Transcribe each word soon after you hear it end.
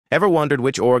Ever wondered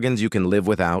which organs you can live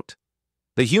without?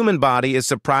 The human body is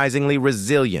surprisingly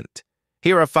resilient.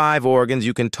 Here are 5 organs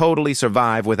you can totally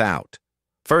survive without.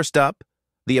 First up,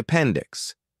 the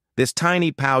appendix. This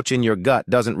tiny pouch in your gut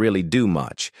doesn't really do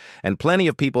much, and plenty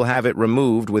of people have it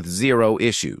removed with 0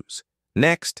 issues.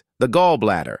 Next, the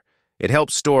gallbladder. It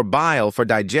helps store bile for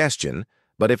digestion,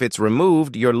 but if it's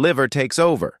removed, your liver takes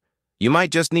over. You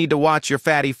might just need to watch your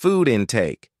fatty food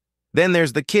intake. Then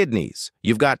there's the kidneys.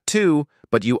 You've got 2,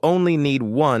 but you only need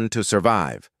 1 to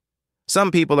survive.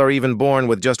 Some people are even born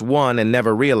with just 1 and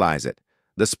never realize it.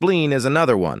 The spleen is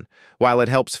another one. While it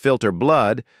helps filter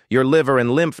blood, your liver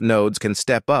and lymph nodes can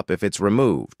step up if it's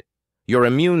removed. Your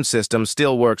immune system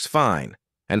still works fine.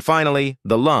 And finally,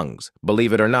 the lungs.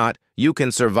 Believe it or not, you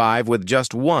can survive with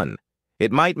just 1.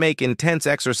 It might make intense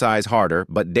exercise harder,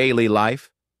 but daily life?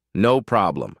 No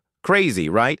problem. Crazy,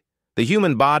 right? The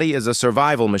human body is a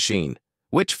survival machine.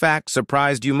 Which fact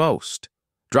surprised you most?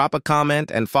 Drop a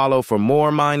comment and follow for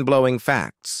more mind-blowing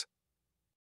facts.